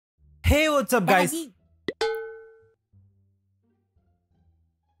Hey, what's up, guys?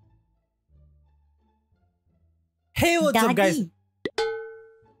 Hey, what's up, guys?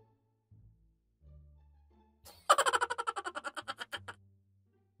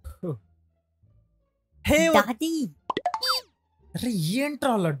 Hey, Daddy. అరే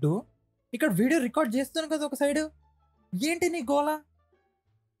ఏంట్రా లడ్డు ఇక్కడ video record చేస్తాను కదా ఒక సైడ్ ఏంటి నీ గోలా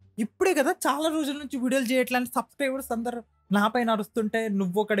ఇప్పుడే కదా చాలా రోజుల నుంచి వీడియోలు చేయట్లని సబ్స్క్రైబర్స్ అందరు నా పైన అరుస్తుంటే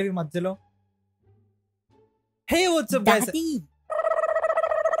నువ్వు ఒకడివి మధ్యలో హే వాట్సాప్ గైస్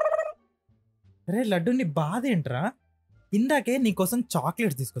అరే లడ్డు నీ బాధ ఏంట్రా ఇందాకే నీకోసం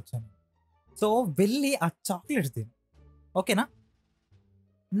చాక్లెట్స్ తీసుకొచ్చాను సో వెళ్ళి ఆ చాక్లెట్స్ తిను ఓకేనా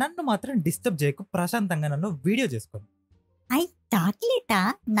నన్ను మాత్రం డిస్టర్బ్ చేయకు ప్రశాంతంగా నన్ను వీడియో చేసుకోండి ఐ చాక్లెటా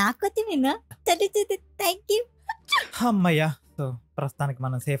నాకొద్దు నేను థ్యాంక్ యూ అమ్మయ్యా సో ప్రస్తుతానికి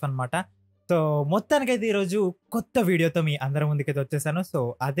మనం సేఫ్ అనమాట సో మొత్తానికైతే ఈరోజు కొత్త వీడియోతో మీ అందరి ముందుకైతే వచ్చేసాను సో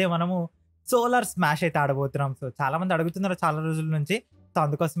అదే మనము సోలార్ స్మాష్ అయితే ఆడబోతున్నాం సో చాలా మంది అడుగుతున్నారు చాలా రోజుల నుంచి సో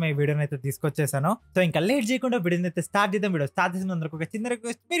అందుకోసమే ఈ వీడియోని అయితే తీసుకొచ్చేసాను సో ఇంకా లేట్ చేయకుండా వీడియోని అయితే స్టార్ట్ చేద్దాం వీడియో స్టార్ట్ చేసిన అందరికి ఒక చిన్న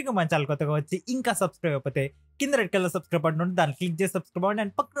రిక్వెస్ట్ మీరు మన ఛానల్ కొత్తగా వచ్చి ఇంకా సబ్స్క్రైబ్ అయిపోతే కింద రెడ్ కలర్ సబ్స్క్రైబ్ బటన్ ఉంటుంది దాన్ని క్లిక్ చేసి సబ్స్క్రైబ్ అవ్వండి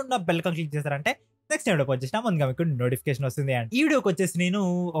అండ్ పక్కన ఉన్న బెల్ కాన్ క్లిక్ చేశారంటే నెక్స్ట్ వీడియోకి వచ్చేసిన ముందుగా మీకు నోటిఫికేషన్ వస్తుంది అండ్ ఈ వీడియోకి వచ్చేసి నేను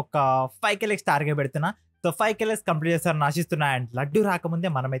ఒక 5K లైక్స్ టార్గెట్ పెడుతున్నా సో 5K లైక్స్ కంప్లీట్ చేస్తారని ఆశిస్తున్నా అండ్ లడ్డు రాకముందే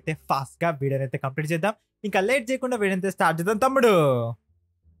మనమైతే ఫాస్ట్ గా వీడియోని అయితే కంప్లీట్ చేద్దాం ఇంకా లేట్ చేయకుండా వీడియో అయితే స్టార్ట్ చేద్దాం తమ్ముడు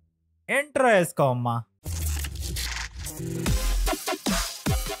ఎంట్రో వేసుకో అమ్మా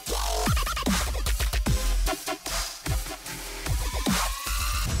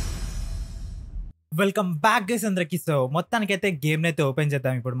వెల్కమ్ బ్యాక్ గైస్ అందరికి సో మొత్తానికైతే గేమ్ అయితే ఓపెన్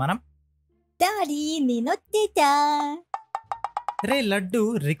చేద్దాం ఇప్పుడు మనం డాడీ నేను వచ్చేసా రే లడ్డు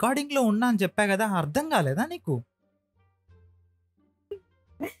రికార్డింగ్ లో ఉన్నా అని చెప్పా కదా అర్థం కాలేదా నీకు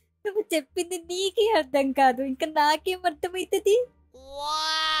నువ్వు చెప్పింది నీకే అర్థం కాదు ఇంకా నాకేం అర్థమవుతుంది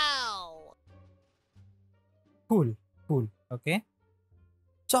కూల్ కూల్ ఓకే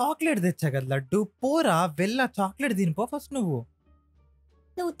చాక్లెట్ తెచ్చా కదా లడ్డు పోరా వెళ్ళా చాక్లెట్ తినిపో ఫస్ట్ నువ్వు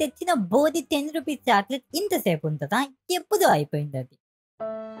తెచ్చిన బోది 10 రూపీస్ చాక్లెట్ ఇంతసేపు ఉంటుందా ఎప్పుడో అయిపోయింది అది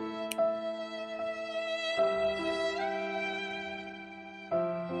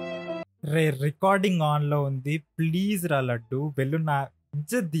రే రికార్డింగ్ ఆన్ లో ఉంది ప్లీజ్ రా లడ్డు వెళ్ళు నా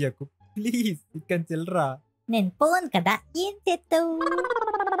ఇజ్జత్ దియకు ప్లీజ్ ఇక్కడ చెల్లరా నేను పోను కదా ఏం చేస్తావు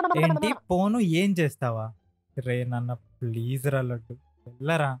ఏంటి పోను ఏం చేస్తావా రే నాన్న ప్లీజ్ రా లడ్డు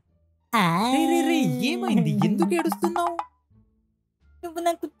వెళ్ళరా ఏమైంది ఎందుకు ఏడుస్తున్నావు నువ్వు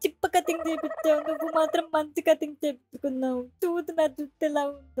నాకు చిప్ప కటింగ్ చేపించావు నువ్వు మాత్రం మంచి కటింగ్ చేపించుకున్నావు చూడు నా జుట్టు ఎలా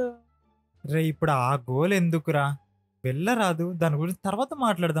ఉందో రే ఇప్పుడు ఆ గోల్ ఎందుకురా వెళ్ళరాదు దాని గురించి తర్వాత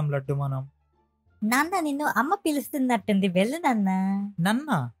మాట్లాడదాం లడ్డు మనం నాన్న నిన్ను అమ్మ పిలుస్తున్నట్టుంది వెళ్ళు నాన్న నన్న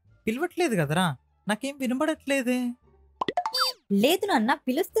పిలవట్లేదు కదరా నాకేం వినపడట్లేదే లేదు నాన్న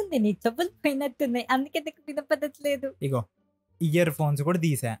పిలుస్తుంది నీ చెప్పులు పోయినట్టున్నాయి అందుకే నీకు వినపడట్లేదు ఇగో ఇయర్ ఫోన్స్ కూడా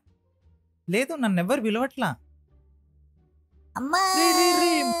తీసా లేదు నన్ను ఎవరు పిలవట్లా అమ్మా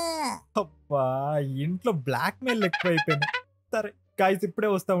అబ్బా ఇంట్లో బ్లాక్ మెయిల్ ఎక్కువ అయిపోయింది సరే గాయ్స్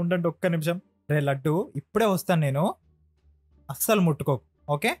ఇప్పుడే వస్తా ఉండండి ఒక్క నిమిషం రే లడ్డు ఇప్పుడే వస్తాను నేను అస్సలు ముట్టుకోకు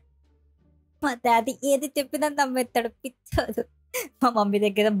ఓకే మా డాడీ ఏది చెప్పినా నమ్మెత్తాడు పిచ్చోదు మా మమ్మీ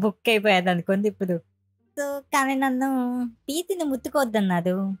దగ్గర బుక్ అయిపోయాది అనుకోండి ఇప్పుడు సో కానీ నన్ను పీతిని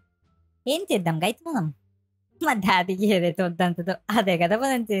ముట్టుకోవద్దన్నాడు ఏం చేద్దాం గైస్ మనం మా డాడీకి ఏదైతే వద్దంతదో అదే కదా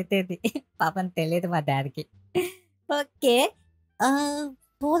మనం చేసేది పాపం తెలియదు మా డాడీకి okay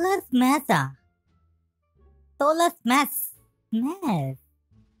solar స్మాషా solar smash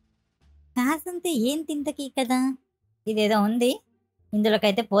smash అంటే ఏం తింటకి కదా ఇదేదో ఉంది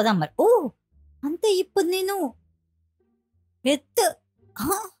ఇందులోకైతే పోదాం మరి ఓ అంతే ఇప్పుడు నేను ఎత్తు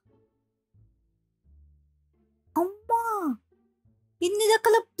అమ్మా ఇన్ని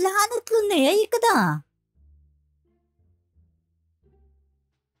రకాల ప్లానెట్లు ఉన్నాయా ఇక్కడ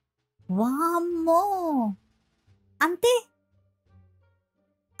వామ్మో అంతే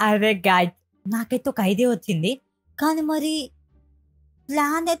అరే గాయ్ నాకైతే ఒక ఐడియా వచ్చింది కానీ మరి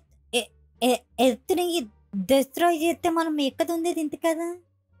ప్లానెట్ ఎర్త్ని డిస్ట్రాయ్ చేస్తే మనం ఎక్కడ ఉండేది ఇంత కదా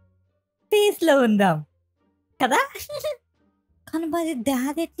స్పేస్లో ఉందాం కదా కానీ మరి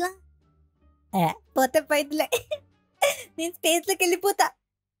డాడ్ ఎట్లా పోతే పైదులే నేను స్పేస్లోకి వెళ్ళిపోతా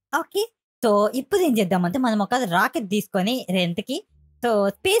ఓకే సో ఇప్పుడు ఏం చేద్దామంటే మనం ఒక రాకెట్ తీసుకొని రెంట్కి సో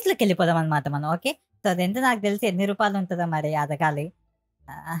స్పేస్లోకి వెళ్ళిపోదాం అనమాట మనం ఓకే సో అదెంత నాకు తెలిసి ఎన్ని రూపాయలు ఉంటుందో మరి అదగాలి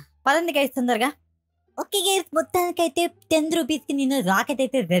పదండి గైస్ తొందరగా ఓకే గైస్ మొత్తానికైతే 10 రూపీస్కి నేను రాకెట్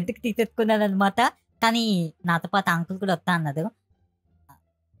అయితే రెంట్కి తీసేసుకున్నాను అనమాట కానీ నాతో పాటు అంకుల్ కూడా వస్తా అన్నది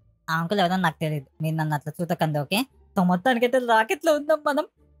ఆ అంకుల్ ఎవరో నాకు తెలియదు మీరు నన్ను అట్లా చూతకండి ఓకే సో మొత్తానికైతే రాకెట్లో ఉందాం మనం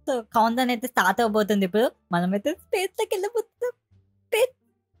సో కౌంట్ డౌన్ అయితే స్టార్ట్ అవబోతుంది ఇప్పుడు మనమైతే స్పేస్లోకి వెళ్ళిపోతున్నాం స్పేస్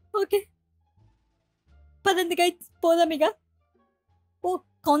ఓకే పదండి గైస్ పోదాం ఇక. ఓ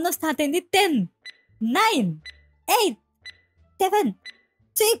కౌంట్ స్టార్ట్ అయింది. 10 9 8 7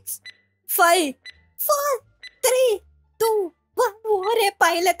 6 5 4 3 2 1. ఒరే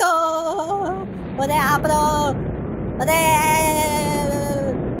పైలతో ఒరే ఆపదో ఒరే.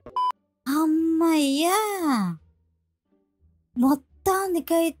 అమ్మయ్యా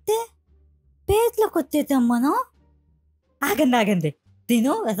మొత్తానికైతే పేజ్లోకి వచ్చేద్దాం మనం. ఆగండి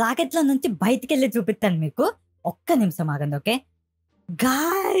నేను రాకెట్లో నుంచి బయటికి వెళ్ళి చూపిస్తాను మీకు. ఒక్క నిమిషం ఆగండి. ఓకే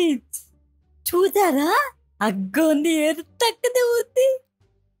గాయ్స్ చూసారా అగ్గోంది ఎరుతక్కదే ఉంది.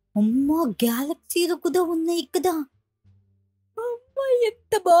 అమ్మా గ్యాలక్సీలు కూడా ఉన్నాయి కదా. అమ్మా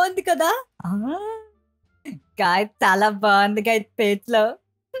ఎంత బాగుంది కదా. గాయస్ చాలా బాగుంది గాయస్. పేజ్లో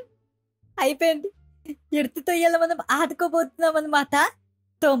అయిపోయింది. ఎర్త్తో ఇలా మనం ఆడుకోబోతున్నాం అనమాట.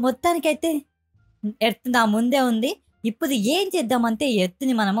 సో మొత్తానికైతే ఎర్త్ నా ముందే ఉంది. ఇప్పుడు ఏం చేద్దామంటే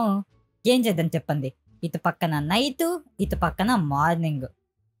ఎర్త్ని మనము ఏం చేద్దాం చెప్పండి. ఇటు పక్కన నైట్, ఇటు పక్కన మార్నింగ్.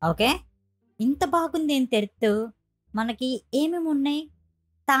 ఓకే ఇంత బాగుంది ఏంటి ఎర్త్. మనకి ఏమేమి ఉన్నాయి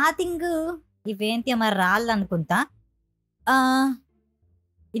స్టార్టింగ్. ఇవేంటి మరి రాళ్ళు అనుకుంటా.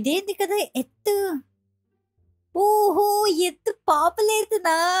 ఇదేంటి కదా ఎర్త్. ఓహో ఎర్త్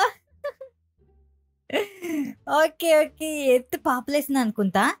పాపులేషనా. ఓకే ఎర్త్ పాపులేషన్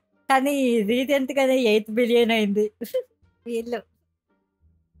అనుకుంటా. కానీ రీసెంట్ గానే 8 బిలియన్ అయింది. వీళ్ళు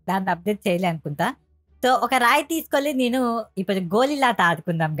దాన్ని అప్డేట్ చేయలే అనుకుంటా. సో ఒక రాయి తీసుకొని నేను ఇప్పుడు గోళీలాట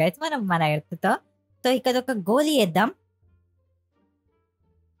ఆడుకుందాం గైస్ మనం మన ఎర్త్తో. సో ఇక్కడ ఒక గోళీ వేద్దాం.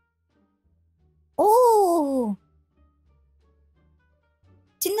 ఓ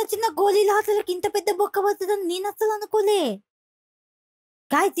చిన్న చిన్న గోళీలాటలకు ఇంత పెద్ద బొక్క పడుతుందని నేను అసలు అనుకోలే.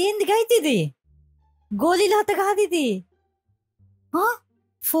 గాయస్ ఏంది గాయస్ ఇది. గోళీలాట కాదు ఇది.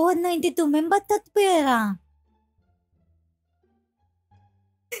 492 మెంబర్స్ చచ్చిపోయారా.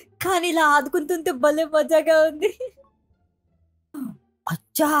 కానీ ఇలా ఆదుకుంటుంటే భలే మజాగా ఉంది.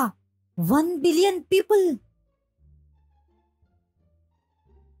 అచ్చా 1 బిలియన్ పీపుల్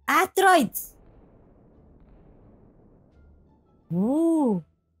ఆస్ట్రాయిడ్స్. ఓ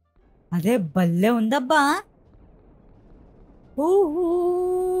అదే భలే ఉందబ్బా.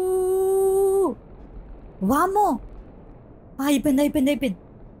 వామో అయిపోయింది.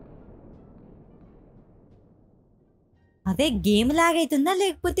 అదే గేమ్ లాగైతుందా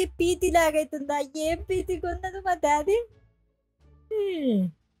లేకపోతే పీతి లాగైతుందా. ఏం పీతి కొన్నది మా డాడీ.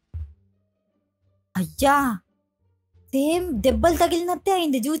 అయ్యా సేమ్ దెబ్బలు తగిలినట్టే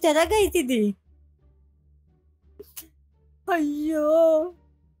అయింది చూసారా గైస్ ఇది. అయ్యో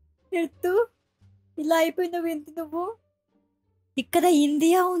ఎత్తు ఇలా అయిపోయినావు ఏంటి నువ్వు. ఇక్కడ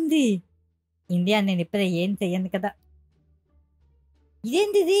ఇండియా ఉంది. ఇండియా నేను ఇప్పుడే ఏం చెయ్యను కదా.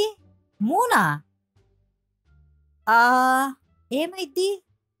 ఇదేంటిది మూనా. ఏమైంది.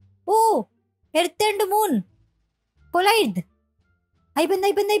 ఓ ఎర్త్ అండ్ మూన్ కొలైడ్.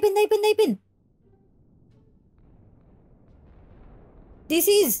 అయిపోయింది. This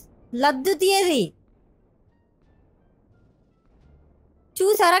is laddu theory.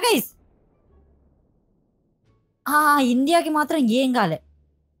 చూసారా గైస్. ఇండియాకి మాత్రం ఏం కాలే.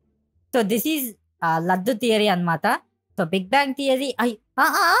 So this is laddu theory అన్నమాట. So big bang theory.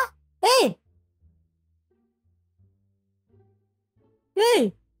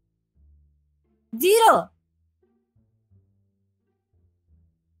 Zero.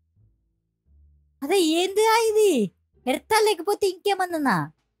 అదే ఏంది ఇది ఎర్తా లేకపోతే ఇంకేమన్నా.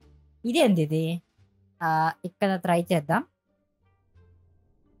 ఇదేంది ఇది. ఇక్కడ ట్రై చేద్దాం.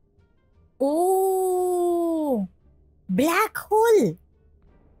 ఓ బ్లాక్ హోల్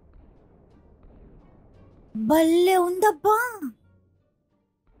భలే ఉందబ్బా.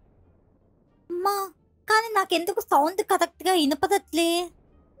 అమ్మా కానీ నాకెందుకు సౌండ్ కరెక్ట్ గా వినపడట్లే.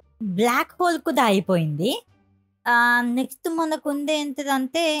 బ్లాక్ హోల్ కూడా అయిపోయింది. నెక్స్ట్ మనకు ఉంది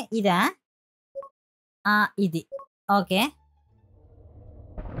ఏంటిదంటే ఇదా. ఇది ఓకే.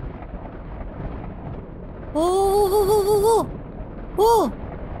 ఓ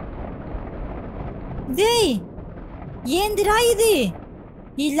ఏందిరా ఇది.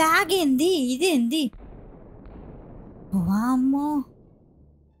 ఇలాగేంది ఇదేంది. వామ్మో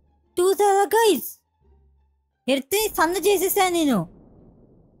చూసారా గైస్ ఎర్త్ సన్న చేసేసా నేను.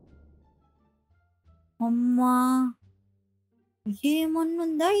 అమ్మా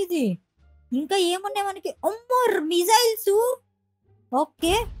ఏమన్నుందా ఇది. ఇంకా ఏమున్నాయి మనకి. అమ్మో మిజైల్స్.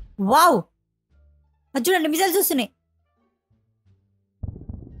 ఓకే వావ్ చూడండి మిజైల్స్ వస్తున్నాయి.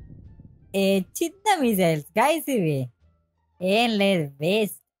 చిన్న మిజైల్స్ గైస్ ఇవి. ఏం లేదు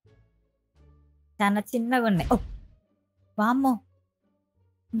వేస్ట్. చాలా చిన్నగా ఉన్నాయి. వామ్మో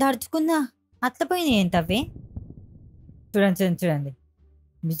దడుచుకుందా అట్లా పోయినాయి ఏంటి అవి. చూడండి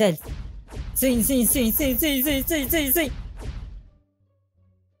మిజైల్స్. సుయ్ సుయ్ సుయ్ సుయ్ సుయ్ సుయ్ సుయ్ సుయ్ సుయ్.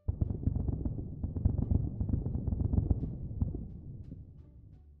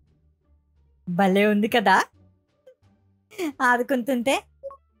 భలే ఉంది కదా ఆడుకుంటుంటే.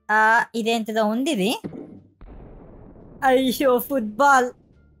 ఇదేంటిదో ఉంది ఇది. అయ్యో ఫుట్బాల్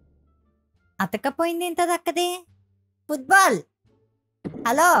అతకపోయింది. ఎంత దక్కది ఫుట్బాల్.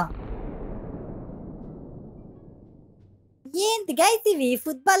 హలో ఏంటి గైస్ ఇవి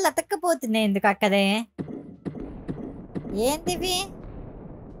ఫుట్బాల్ అతక్కపోతున్నాయి ఎందుకు అక్కడే? ఏంటివి?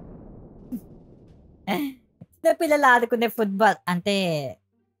 చిన్నపిల్లలు ఆడుకునే ఫుట్బాల్ అంటే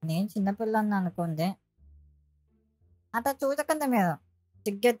నేను చిన్నపిల్లని అనుకుంది. అట్లా చూడకండి మీరు,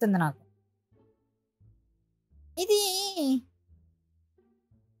 సిగ్గెత్తుంది నాకు. ఇది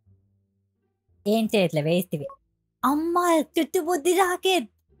ఏం చేయట్లే వేస్ట్వి. అమ్మా చుట్టుబుద్ధి రాకెట్.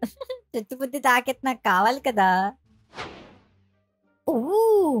 చుట్టుబుద్ధి రాకెట్ నాకు కావాలి కదా. ఓ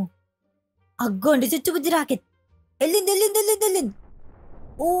అగ్గోండి చుట్టుబుద్ధి రాకెట్. వెళ్ళింది వెళ్ళింది వెళ్ళింది వెళ్ళింది.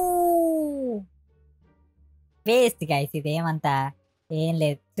 ఓ వేస్ట్ గైస్, ఇదేమంతా ఏం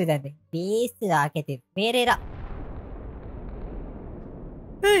లేదు చూడండి. వేస్ట్ రాకెట్ ఇది. వేరేరా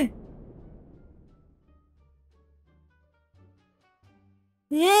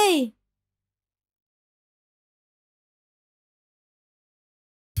ఏయ్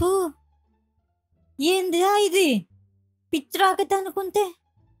ఏందిరా ఇది? పిచ్చి రాకెట్ అనుకుంటే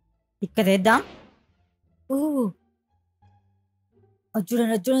ఇక్కడ వేద్దాం. ఓ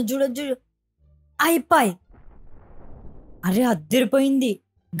చూడండి చూడండి చూడండి చూడు అయిపోయి. అరే అద్దరిపోయింది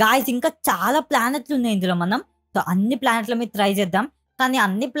గాయస్. ఇంకా చాలా ప్లానెట్లు ఉన్నాయి ఇందులో. మనం సో అన్ని ప్లానెట్ల మీద ట్రై చేద్దాం. కానీ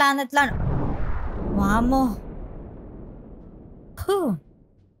అన్ని ప్లానెట్ల వామో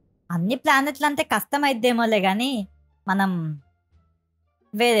అన్ని ప్లానెట్లు అంటే కష్టం అయిద్దేమోలే కానీ మనం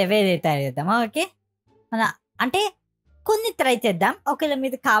వేరే వేరే ట్రై చేద్దాం. ఓకే మన అంటే కొన్ని ట్రై చేద్దాం. ఒకవేళ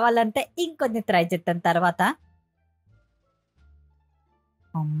మీద కావాలంటే ఇంకొన్ని ట్రై చేద్దాం తర్వాత.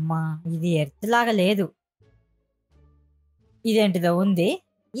 అమ్మా ఇది ఎర్త్ లాగా లేదు. ఇదేంటిదో ఉంది.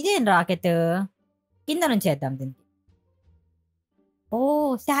 ఇదేం రాకెట్? కింద నుంచి వేద్దాం దీనికి. ఓ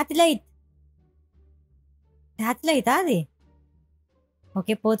శాటిలైట్. శాటిలైటా అది?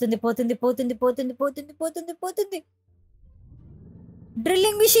 ఓకే పోతుంది పోతుంది పోతుంది పోతుంది పోతుంది పోతుంది పోతుంది.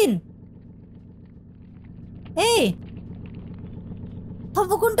 Drilling machine. ఏ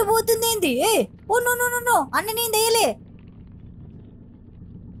తవ్వుకుంటూ పోతుంది ఏంది? ఏ oh no no no no అన్ని నేను వేయలే.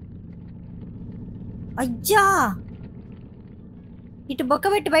 అయ్యా ఇటు బొక్క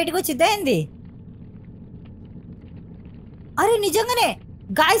పెట్టి బయటకు వచ్చిద్దా ఏంది? అరే నిజంగానే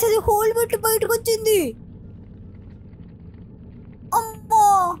గాయస్ అది హోల్ పెట్టి బయటకు వచ్చింది. అమ్మో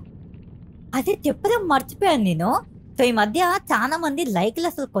అదే చెప్పడం మర్చిపోయాను నేను. సో ఈ మధ్య చాలా మంది లైకులు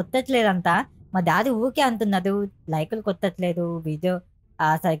అసలు కొట్టట్లేదంతా. మా డాడీ ఊకే అంటున్నారు లైకులు కొట్టట్లేదు, వీడియో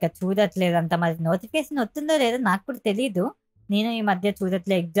సరిగ్గా చూడట్లేదంట. మరి నోటిఫికేషన్ వస్తుందో లేదో నాకు కూడా తెలీదు. నేను ఈ మధ్య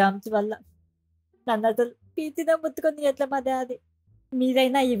చూడట్లే ఎగ్జామ్స్ వల్ల. నన్ను అసలు పీచినా ముత్తుకొని ఎట్లా మా డాడీ.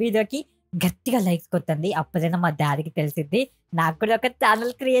 మీరైనా ఈ వీడియోకి గట్టిగా లైక్స్ కొట్టండి, అప్పుడైనా మా డాడీకి తెలిసింది. నాకు కూడా ఒక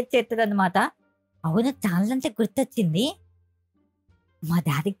ఛానల్ క్రియేట్ చేస్తుంది అనమాట. అవును ఛానల్ అంటే గుర్తొచ్చింది. మా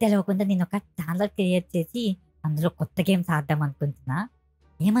డాడీకి తెలియకుండా నేను ఒక ఛానల్ క్రియేట్ చేసి అందులో కొత్త గేమ్స్ ఆడదాం అనుకుంటున్నా.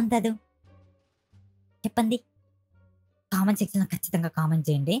 ఏమంటారు చెప్పండి. కామెంట్ సెక్షన్లో ఖచ్చితంగా కామెంట్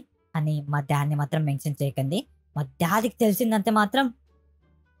చేయండి. అని మా డాడీని మాత్రం మెన్షన్ చేయకండి. మా డాడీకి తెలిసిందంటే మాత్రం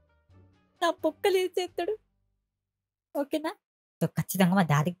నా పొక్కలు వేసేస్తాడు. ఓకేనా? సో ఖచ్చితంగా మా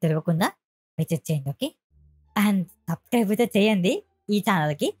డాడీకి తెలియకుండా మెసేజ్ చేయండి. ఓకే అండ్ సబ్స్క్రైబ్ అయితే చేయండి ఈ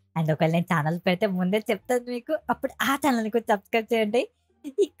ఛానల్కి. అండ్ ఒకవేళ నేను ఛానల్ పెడితే ముందే చెప్తాను మీకు, అప్పుడు ఆ ఛానల్ని కూడా సబ్స్క్రైబ్ చేయండి.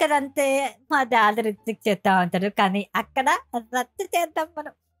 ఇక్కడ అంతే మా డాడీ రిస్ట్రిక్ట్ చేస్తా ఉంటారు, కానీ అక్కడ రద్దు చేద్దాం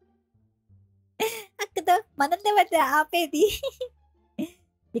మనం. అక్కడ మనల్ని బట్టి ఆపేది.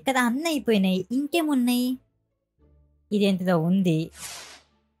 ఇక్కడ అన్నీ అయిపోయినాయి, ఇంకేమున్నాయి? ఇదేంటిదో ఉంది.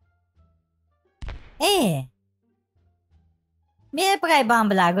 ఏ మిరపకాయ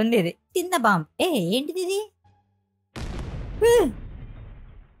బాంబు లాగుంది ఇది, చిన్న బాంబు. ఏంటిది ఇది?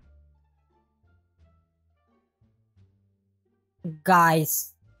 గాయస్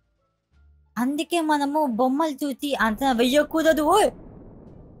అందుకే మనము బొమ్మలు చూసి అంచనా వెయ్యకూడదు.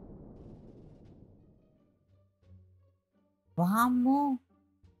 వామ్మో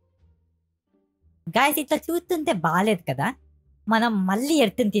గాయస్ ఇట్లా చూస్తుంటే బాగాలేదు కదా. మనం మళ్ళీ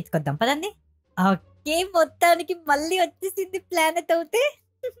ఎర్త్ని తీసుకొద్దాం పదండి. ఓకే మొత్తానికి మళ్ళీ వచ్చేసింది ప్లానెట్ అవుతే.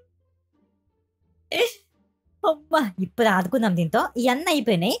 అమ్మా ఇప్పుడు ఆడుకుందాం దీంతో. ఇవన్నీ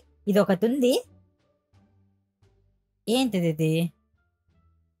అయిపోయినాయి, ఇది ఒకటి ఉంది. ఏంటిది ఇది?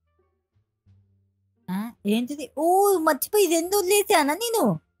 ఏంటిది? ఓ మర్చిపోయి ఇది ఎందుకు వదిలేసానా నేను?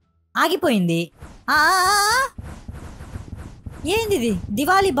 ఆగిపోయింది. ఏంటిది?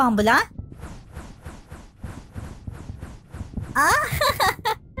 దివాళీ బాంబులా? ఆ!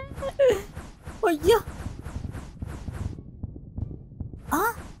 అయ్యో!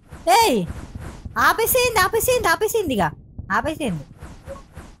 ఆ! ఏయ్! ఆపేసేయండి. ఆపేసేయండి.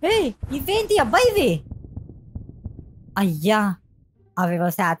 ఏయ్! ఇవేంటి అబ్బా ఇవి? అయ్యా! అవేవో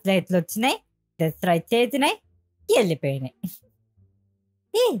శాటిలైట్‌లొచ్చినాయి. డెస్ట్రాయ్ చేసినాయి. ఎళ్ళిపోయినాయి.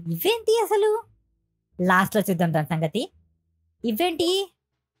 ఇవేంటి అసలు? లాస్ట్‌లో చూద్దాం దాని సంగతి. ఇవేంటి?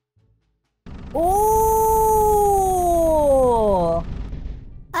 ఓహ్!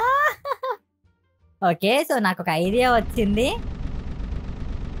 ఆ! ఓకే. సో, నాకొక ఐడియా వచ్చింది.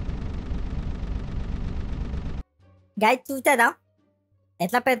 గైస్ చూసారా?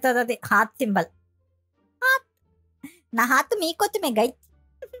 ఎట్లా పెడతదది హార్ట్ సింబల్. హార్ట్. నా హార్ట్ మీకోసమే గైస్.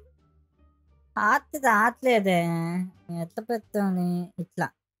 హార్ట్ రాట్లేదే. ఎట్లా పెట్టాలి? ఇట్లా.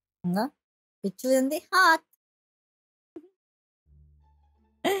 ఇంగో ఇది చూడండి హార్ట్.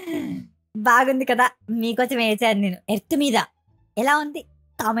 బాగుంది కదా! మీకోసం ఏసాను నేను. ఎర్త్ మీద. ఎలా ఉంది?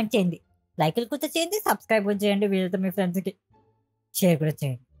 కామెంట్ చేయండి. లైకులు కూడా చేయండి. సబ్స్క్రైబ్ కూడా చేయండి. వీళ్ళతో మీ ఫ్రెండ్స్‌కి షేర్ కూడా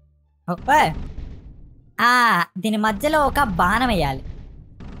చేయండి. ఓయ్! ఆ! దీని మధ్యలో ఒక బాణం ఎయ్యాలి.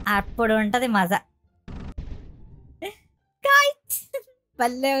 అప్పుడు ఉంటది మజా. గైస్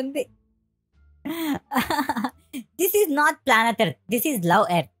భలే ఉంది. This is not planet earth. This is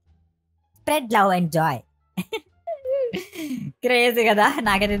love earth. Spread love and Joy. Crazy కదా!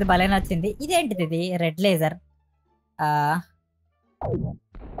 నాకైతే ఇది భలే నచ్చింది. ఇదేంటిది ఇది? Red laser. ఆహ్,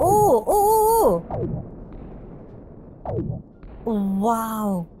 ఓహ్! ఓహ్! ఓహ్!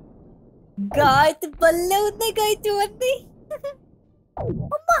 వావ్! గాయ్స్ భలే ఉన్నాయి గాయ్స్ ఇవన్నీ.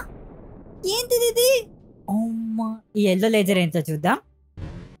 అమ్మా! ఏంటిదిది? అమ్మా! ఈ యెల్లో లేజర్ ఏంటో చూద్దాం.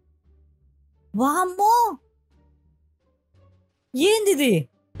 వామ్మో! ఏందిది?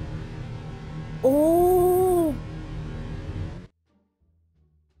 ఓహ్!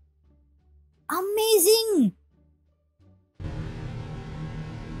 అమేజింగ్!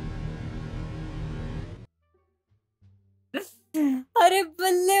 అరే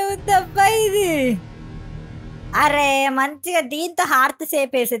భలే ఉందబ్బా ఇది. అరే! మంచిగా దీంతో హార్ట్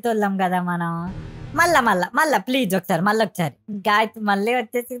షేప్ ఏసేటోళ్ళం గదా మనం. మళ్ళా ప్లీజ్ ఒకసారి మళ్ళొకసారి. గాయ్స్ మళ్ళీ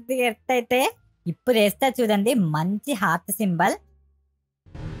వచ్చేసింది ఎర్త్ అయితే. ఇప్పుడేస్తా చూడండి మంచి హార్ట్ సింబల్.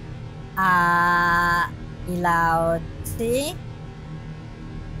 ఆహ్, ఇలా వచ్చి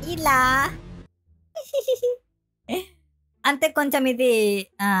ఇలా. అంతే కొంచెం ఇది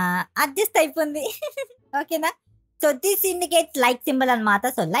అడ్జస్ట్ అయిపోయింది. ఓకేనా? So, this indicates like symbol అన్నమాట.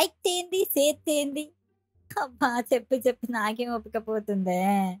 సో, లైక్ చేయండి, షేర్ చేయండి. అబ్బా! చెప్పి నాకేం ఓపిక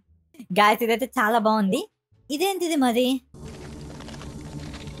పోతుందే. గాయ్స్ ఇదైతే చాలా బావుంది. ఇదేంటిది మరి?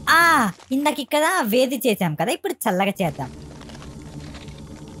 ఆ! ఇందాకిక్కడ వేడి చేసాం కదా! ఇప్పుడు చల్లగా చేద్దాం.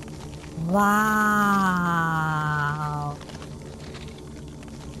 వావ్!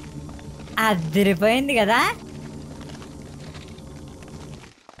 అదిరిపోయింది గదా!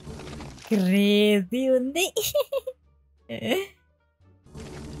 క్రేజీ ఉంది.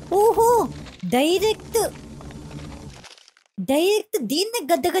 ఓహో! డైరెక్ట్ దీన్నే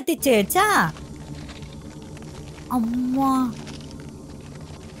గద్ద కట్టించేయొచ్చా? అమ్మా!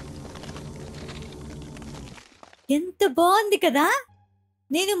 ఎంత బావుంది కదా!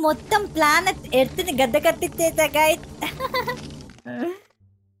 నేను మొత్తం ప్లానెట్ ఎర్త్‌ని గద్ద కట్టించేసా గైస్.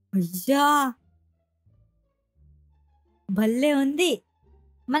 అయ్యా! భలే ఉంది.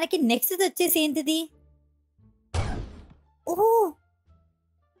 మనకి నెక్స్ట్‌దొచ్చేసి ఏంటిది? ఓహ్!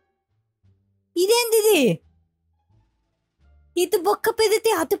 ఇదేంటిది? ఇటు బొక్క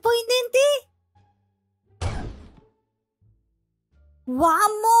పెడితే అటు పోయిందేంటి?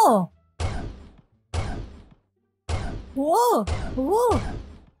 వామ్మో! ఓహ్! ఓహ్!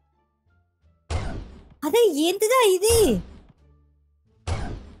 అదే ఏంటిదా ఇది?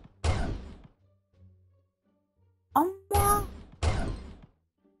 అమ్మా!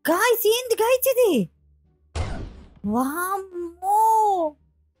 గాయ్స్ ఏంది గాయ్స్ ఇది? వామ్మో!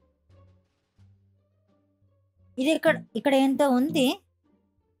 ఇది ఇక్కడ ఏంటో ఉంది.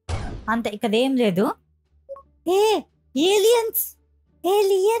 అంతే ఇక్కడేం లేదు. ఏ ఏలియన్స్!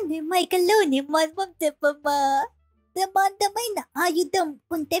 ఏలియన్ మైకల్లోని మర్మం చెప్పమ్మా. బ్రహ్మాండమైన ఆయుధం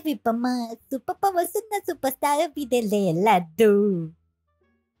ఉంటే విప్పమ్మా. సూపర్ పవర్స్ ఉన్న సూపర్ స్టార్ విదలే లడ్డు.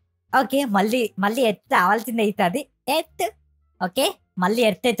 ఓకే. మళ్ళీ ఎర్త్ రావాల్సిందే ఈసారి. ఎర్త్. ఓకే. మళ్ళీ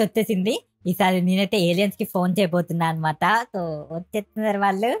ఎర్త్ అయితే వచ్చేసింది. ఈసారి నేనైతే ఏలియన్స్‌కి ఫోన్ చేయబోతున్నా అన్నమాట. సో, వచ్చేస్తున్నారు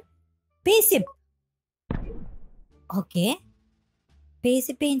వాళ్ళు. స్పేస్‌షిప్. ఓకే.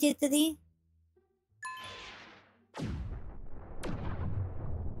 స్పేస్‌షిప్ ఏం చేస్తది?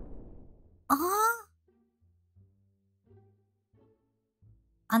 ఆ!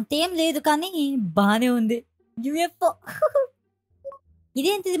 అంతేం లేదు కానీ బానే ఉంది. యూఎఫ్ఓ.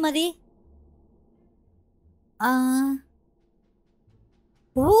 ఇదేంటిది మరి? ఆహ్,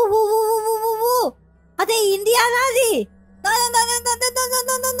 ఓ ఓ ఓ ఓ ఓ ఓ! అదే ఇండియానా అది? No no no no no no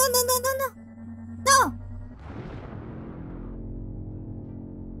no no no no no no no no!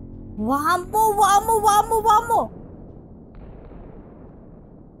 వామ్మో వామ్మో వామ్మో వామ్మో!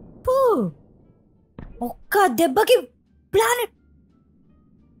 ఫూ! ఒక్క దెబ్బకి ప్లానెట్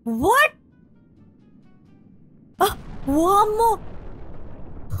వాట్? వామ్మో!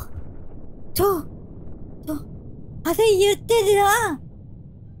 ఛో! ఛో! అదే ఎత్తేదిరా.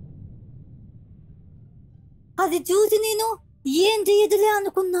 అది చూసి నేను ఏం చేయదులే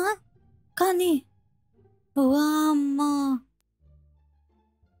అనుకున్నా, కానీ వామ్మో!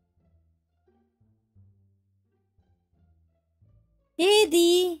 ఏది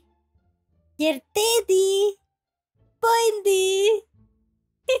ఎట్టేది పోయింది.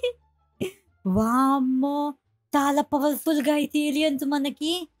 వామ్మో! చాలా పవర్ఫుల్ గా అయితే ఏలియన్స్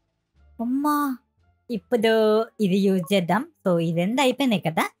మనకి. అమ్మా! ఇప్పుడు ఇది యూజ్ చేద్దాం. సో ఇది రెండు అయిపోయినాయి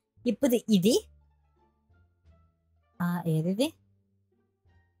కదా, ఇప్పుడు ఇది ఏది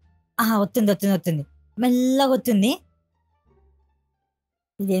వస్తుంది వస్తుంది వస్తుంది, మెల్లగా వస్తుంది.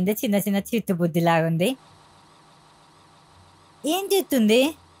 ఇదేంటో చిన్న చిన్న చిత్తు బుద్ధి లాగా ఉంది. ఏం చేస్తుంది?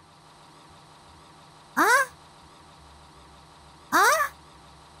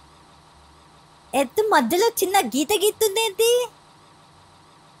 ఎత్తు మధ్యలో చిన్న గీత గీతుంది ఏంటి?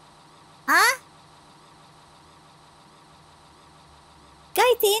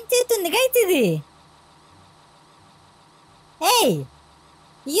 గైతే ఏం చేస్తుంది గైతే ఇది? ఏయ్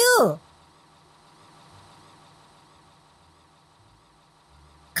యూ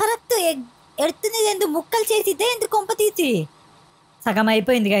కరెక్ట్ ఎడుతుంది ఎందుకు ముక్కలు చేసితే ఎందుకు కొంప తీసి సగం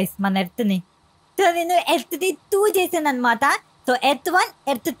అయిపోయింది గైస్ మన ఎర్త్ని. సో నేను ఎర్త్ది 2 చేశాను అనమాట. సో ఎర్త్ 1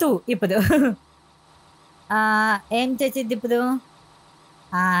 ఎర్త్ 2 ఇప్పుడు ఏం చేసిద్ది ఇప్పుడు?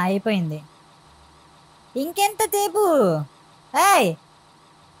 అయిపోయింది. ఇంకెంత సేపు? ఏయ్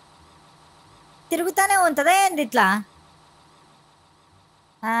తిరుగుతానే ఉంటుందా ఏంది ఇట్లా?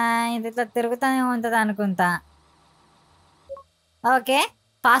 ఇది ఇట్లా తిరుగుతానే ఉంటుంది అనుకుంటా. ఓకే,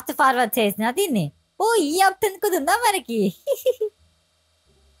 ఫాస్ట్ ఫార్వర్డ్ చేసిన దీన్ని. ఓ ఈ ఆప్షన్ కూడా ఉందా మనకి?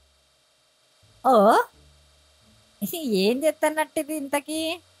 ఓ ఏం చేస్తున్నట్టు ఇది ఇంతకీ?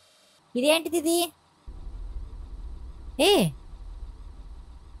 ఇదేంటిది ఇది?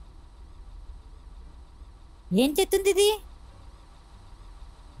 ఏం చేస్తుంది ఇది?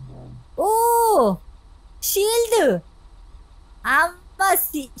 ఓ షీల్డ్. అమ్మ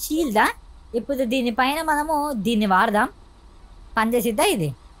షీల్డా? ఇప్పుడు దీనిపైన మనము దీన్ని వాడదాం. పనిచేసిద్దా ఇది?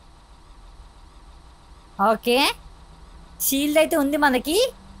 ఓకే, షీల్డ్ అయితే ఉంది మనకి.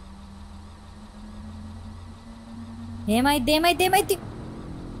 ఏమైంది ఏమైంది ఏమైంది?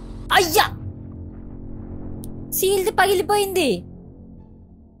 అయ్యా, షీల్డ్ పగిలిపోయింది.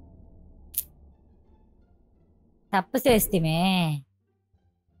 తప్పు చేస్తేమే.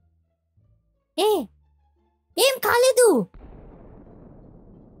 ఏం కాలేదు.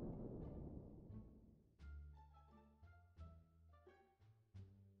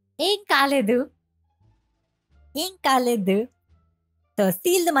 ఏం కాలేదు ఏం కాలేదు. సో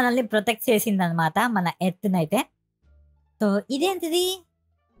షీల్డ్ మనల్ని ప్రొటెక్ట్ చేసింది అనమాట మన ఎత్తునైతే. సో ఇదేంటిది?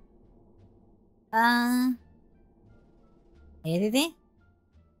 ఏది?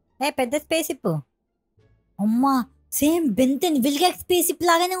 పెద్ద స్పేస్ షిప్. అమ్మా, సేమ్ బెంటెన్ విల్గాక్ స్పేస్ షిప్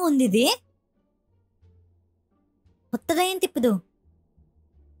లాగానే ఉంది ఇది. కొత్తగా ఏంటి ఇప్పుడు?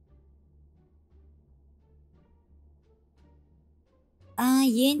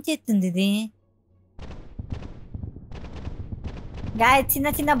 ఏం చేస్తుంది ఇది? గాయ చిన్న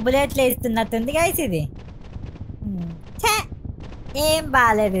చిన్న బుల్లెట్లు వేస్తున్నట్టుంది గాయస్ ఇది. ఏం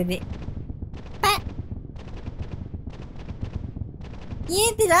బాగాలేదు ఇది.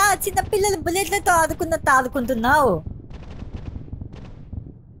 ఏంటిరా చిన్న పిల్లలు బుల్లెట్లతో ఆదుకున్నట్టు ఆదుకుంటున్నావు?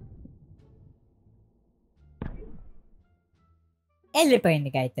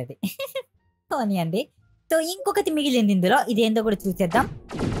 వెళ్ళిపోయింది గాయత్రి. పోనీయండి. సో ఇంకొకటి మిగిలింది ఇందులో, ఇదేందో కూడా చూసేద్దాం.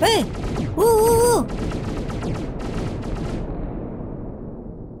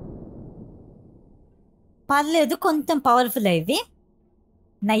 పర్లేదు, కొంచెం పవర్ఫుల్ అయింది.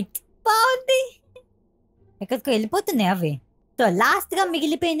 నైట్ బాగుంది. ఎక్కడికో వెళ్ళిపోతున్నాయి అవి. సో లాస్ట్ గా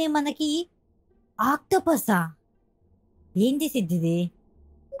మిగిలిపోయినాయి మనకి ఆక్టోపసా. ఏం చేసిద్ది ఇది?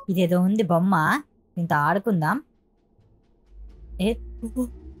 ఇదేదో ఉంది బొమ్మ, ఇంత ఆడుకుందాం.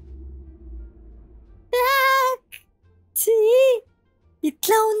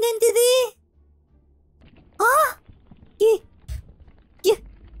 ఇట్లా ఉందేంటి ఇది?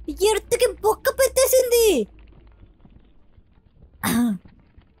 ఎర్త్కి బొక్క పెట్టేసింది.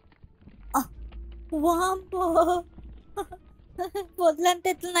 వామ్మో, వదలంటే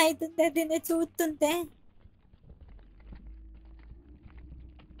ఎట్లా అవుతుంది దీన్ని చూస్తుంటే.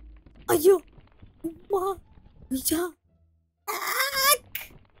 అయ్యో అమ్మా అయ్యా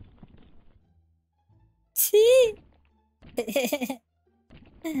ఛీ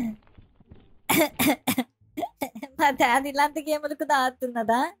మా డాడీ ఇలాంటి గేములకు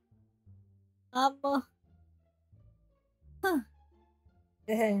ఆడుతున్నదా అమ్మో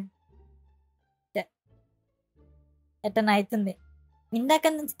ఎట్టన అవుతుంది ఇందాక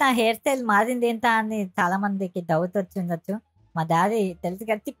నుంచి నా హెయిర్ స్టైల్ మారింది ఏంటా అని చాలా మందికి డౌట్ వచ్చి ఉండొచ్చు మా డాడీ తెలుసు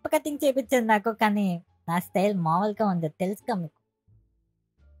కదా తిప్ప కటింగ్ చేపించింది నాకు కానీ నా స్టైల్ మామూలుగా ఉంది తెలుసుగా మీకు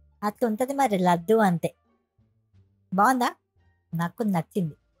అట్లా ఉంటుంది మరి లడ్డు అంతే బాగుందా నాకు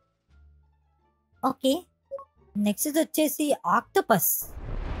నచ్చింది ఓకే నెక్స్ట్ వచ్చేసి ఆక్టోపస్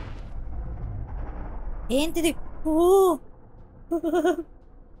ఏంటిది ఓ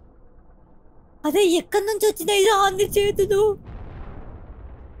అదే ఎక్కడి నుంచి వచ్చినాయి రా అన్ని చేతులు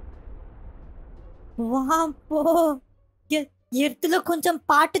వాంపో ఎర్తులో కొంచెం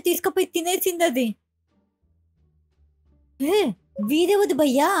పాట తీసుకుపోయి తినేసింది అది వీడేవద్దు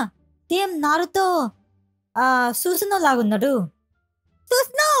భయ్యా సేమ్ నారుతో సూసనో లాగున్నాడు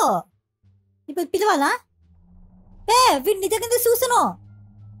సూసనో ఇప్పుడు పిలవాలా వీడు నిజంగా చూసను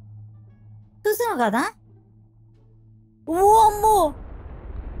కదా ఓ అమ్మో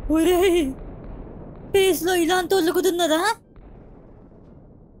ఒరే ఫేస్ లో ఇలాంటి వాళ్ళు కుదున్నదా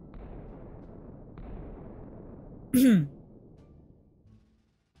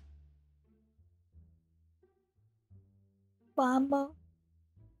వామ్మో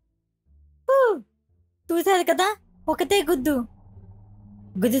చూసారు కదా ఒకటే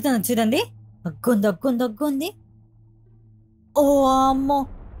గుద్దుతాను చూడండి అగ్గుంది ఓ అమ్మో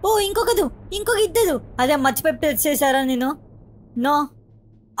ఓ ఇంకొక ఇద్దరు అదే మర్చిపోయి ప్రెస్ చేశారా నేను నో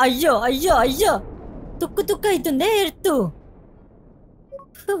అయ్యో తుక్కు అవుతుందే ఎర్తు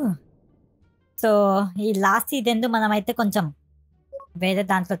సో ఈ లాస్ట్ ఇదెందు మనమైతే కొంచెం వేరే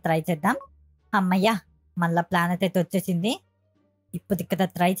దాంట్లో ట్రై చేద్దాం అమ్మయ్యా మళ్ళా ప్లానెట్ అయితే వచ్చేసింది ఇప్పుడు ఇక్కడ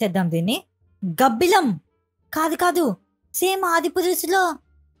ట్రై చేద్దాం దీన్ని గబ్బిలం కాదు సేమ్ ఆదిపురుషులో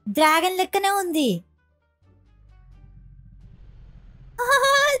డ్రాగన్ లెక్కనే ఉంది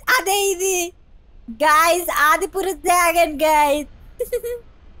అదే ఇది గైస్ ఆదిపురుష్ డ్రాగన్ గైస్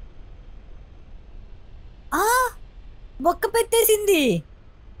బొక్క పెట్టేసింది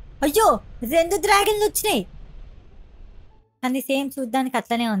అయ్యో 2 డ్రాగన్లు వచ్చినాయి కానీ సేమ్ చూడ్డానికి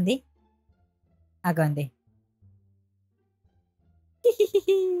అట్లనే ఉంది అగోండి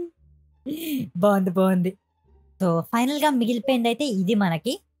బాగుంది సో ఫైనల్ గా మిగిలిపోయింది అయితే ఇది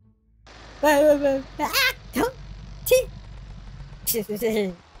మనకి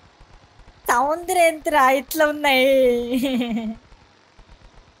సౌండ్ ఎంతరా ఇట్లా ఉన్నాయి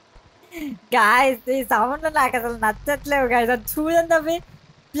గాయస్ ఈ సౌండ్ నాకు అసలు నచ్చట్లేవు గాయస్ అది చూడండి అవి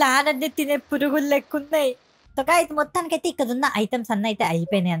ప్లానెట్ ని తినే పురుగులు లెక్కున్నాయి సో గాయస్ మొత్తానికైతే ఇక్కడ ఉన్న ఐటమ్స్ అన్నీ అయితే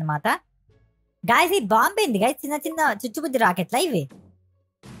అయిపోయినాయి అనమాట గాయస్ ఈ బాంబు ఏంది గాయస్ చిన్న చుచ్చుబుద్ది రాకెట్లా ఇవి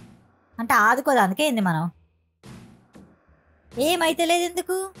అంటే ఆదుకోదానికే ఏంది మనం ఏమైతే లేదు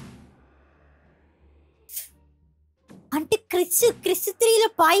ఎందుకు అంటే క్రిస్ 3లో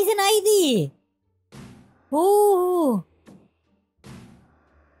పాయిజన్ ఇది ఓ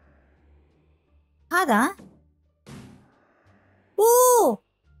కాదా ఓ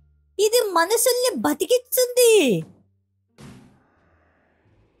ఇది మనుషుల్ని బతికిస్తుంది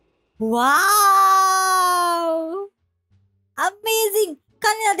వావ్ అమేజింగ్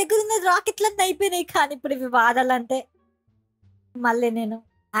కానీ నా దగ్గర ఉన్న రాకెట్లన్నీ అయిపోయినాయి కానీ ఇప్పుడు ఇవి వాడాలంటే మళ్ళీ నేను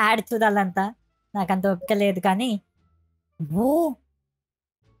యాడ్ చూడాలంతా నాకంత ఓపిక లేదు కానీ ఓ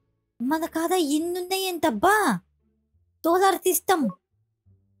మన కాదా ఇన్నున్నాయి ఎంతబ్బా సోలార్ సిస్టమ్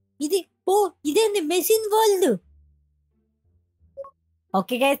ఇది ఓ ఇదేంది machine world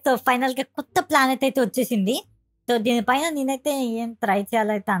okay guys so final గా కొత్త ప్లానెట్ అయితే వచ్చేసింది సో దీనిపైన నేనైతే ఏం ట్రై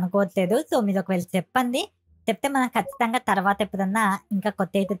చేయాలైతే అనుకోవట్లేదు సో మీరు ఒకవేళ చెప్తే మనం ఖచ్చితంగా తర్వాత ఎప్పుడన్నా ఇంకా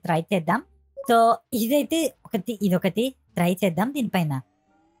కొత్త అయితే ట్రై చేద్దాం సో ఇదైతే ఇదొకటి ట్రై చేద్దాం దీనిపైన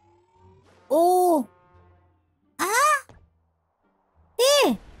ఓ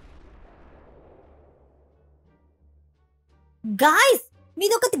గాయ్స్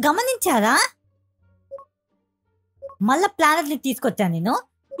మీరు ఒకటి గమనించారా మళ్ళా ప్లానెట్ ని తీసుకొచ్చాను నేను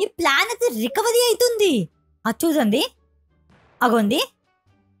ఈ ప్లానెట్ రికవరీ అవుతుంది అది చూడండి అగోంది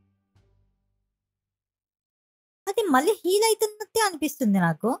అది మళ్ళీ హీల్ అవుతున్నట్టే అనిపిస్తుంది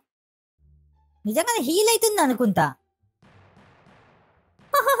నాకు నిజంగానే హీల్ అవుతుంది అనుకుంటా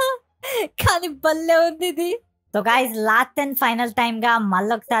కానీ భలే ఉంది ఇది so guys last and final time గా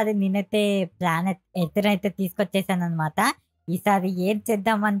మళ్ళొకసారి నేనైతే ప్లానెట్ ఎదురైతే తీసుకొచ్చేసాను అనమాట ఈసారి ఏం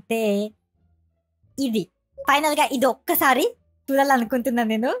చేద్దామంటే ఇది ఫైనల్ గా ఇది ఒక్కసారి చూడాలనుకుంటున్నాను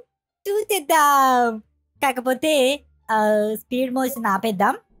నేను చూసేద్దాం కాకపోతే స్పీడ్ మోషన్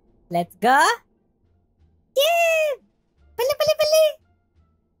ఆపేద్దాం లెట్స్ గో. పెళ్ళి.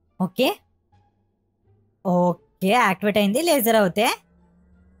 ఓకే ఓకే, యాక్టివేట్ అయింది లేజర్ అవుతే.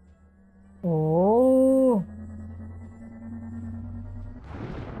 ఓ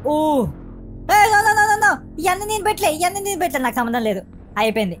ఓ ఇవన్నీ నేను పెట్టలే, నాకు సంబంధం లేదు.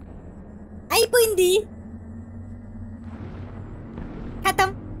 అయిపోయింది ఖతం.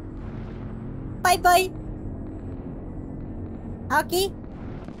 బై. Okay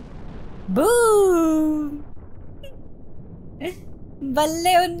boom.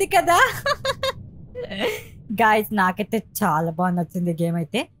 భలే ఉంది కదా గాయ్స్, నాకైతే చాలా బాగా నచ్చింది గేమ్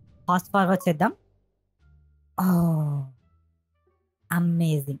అయితే. ఫాస్ట్ ఫార్వర్డ్ చేద్దాం.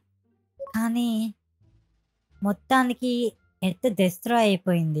 అమేజింగ్. కానీ మొత్తానికి ఎర్త్ డిస్ట్రాయ్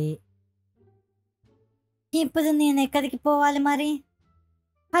అయిపోయింది. ఇప్పుడు నేను ఎక్కడికి పోవాలి మరి?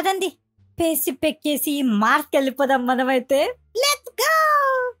 పదండి పేసి పెక్కేసి మార్క్ వెళ్ళిపోదాం మనమైతే. Let's go.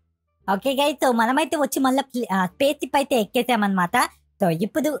 Okay guys, so మనమైతే వచ్చి మళ్ళీ స్పేస్ షిప్ అయితే ఎక్కేసామన్నమాట. సో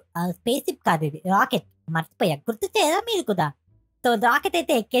ఇప్పుడు స్పేస్ షిప్ కాదు, ఇది రాకెట్. మర్చిపోయా, గుర్తు చేయరా మీరు కూడా? సో రాకెట్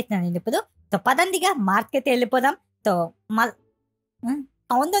అయితే ఎక్కేసినాను నేను ఇప్పుడు. సో పదండిగా మార్క్ అయితే వెళ్ళిపోదాం. సో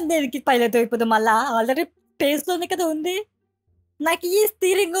అవునండి, దేనికి పైలట్ ఇప్పుడు మళ్ళా ఆల్రెడీ స్పేస్ లోనే కదా ఉంది. నాకు ఈ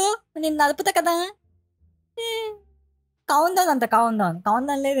స్టీరింగ్ నేను నడుపుతా కదా.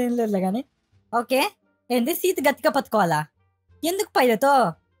 కౌండౌన్ లేదు, ఏం లేదులే కానీ. ఓకే, ఏంది సీట్ గట్టిగా పట్టుకోవాలా? ఎందుకు పైలతో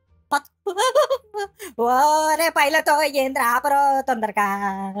ఓరే పైలతో ఏంద్ర ఆపరో తొందరగా.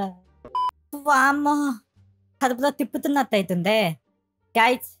 వామ్మో, కడుపులో తిప్పుతున్నట్టు అవుతుందే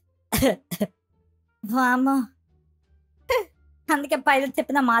గైస్. వామ్మో, అందుకే పైలట్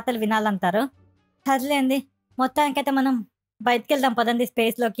చెప్పిన మాటలు వినాలంటారు. సర్లేండి, మొత్తానికైతే మనం బయటకు వెళ్దాం పదండి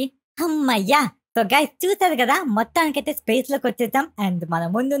స్పేస్ లోకి. అమ్మయ్యా. సో గైస్, చూసారు కదా, మొత్తానికైతే స్పేస్ లోకి వచ్చేసాం. అండ్ మన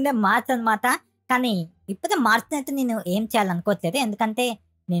ముందుందే మార్చ్ అనమాట. కానీ ఇప్పుడు మార్చ్ అయితే నేను ఏం చేయాలనుకోవట్లేదు, ఎందుకంటే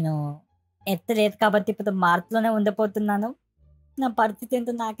నేను ఎత్తు లేదు కాబట్టి ఇప్పుడు మార్చ్లోనే ఉండిపోతున్నాను. నా పరిస్థితి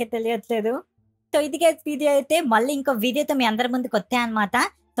ఏంటో నాకే తెలియట్లేదు. సో ఇది గైస్ వీడియో అయితే. మళ్ళీ ఇంకో వీడియోతో మీ అందరి ముందుకు వచ్చాయి అనమాట.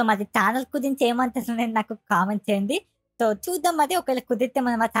 సో మాది ఛానల్ గురించి ఏమంటారు నేను నాకు కామెంట్ చేయండి. సో చూద్దాం, అది ఒకవేళ కుదిరితే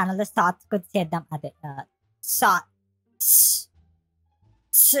మనం మా ఛానల్లో షార్ట్స్ కూడా చేద్దాం. అదే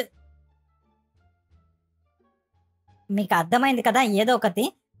మీకు అర్థమైంది కదా, ఏదో ఒకటి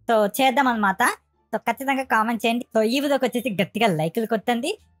సో చేద్దాం అనమాట. సో ఖచ్చితంగా కామెంట్ చేయండి. సో ఈ వీడియోకి వచ్చేసి గట్టిగా లైకులు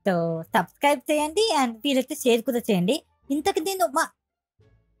కొట్టండి. సో సబ్స్క్రైబ్ చేయండి అండ్ వీలైతే షేర్ కూడా చేయండి. ఇంతకు నేను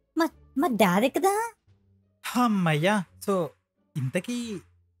మా డాడీ కదా. అమ్మయ్యా. సో ఇంతకీ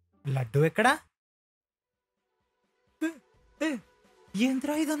లడ్డు ఎక్కడా?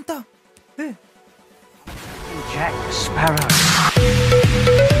 ఏంద్రా ఇదంతా? Jack Sparrow.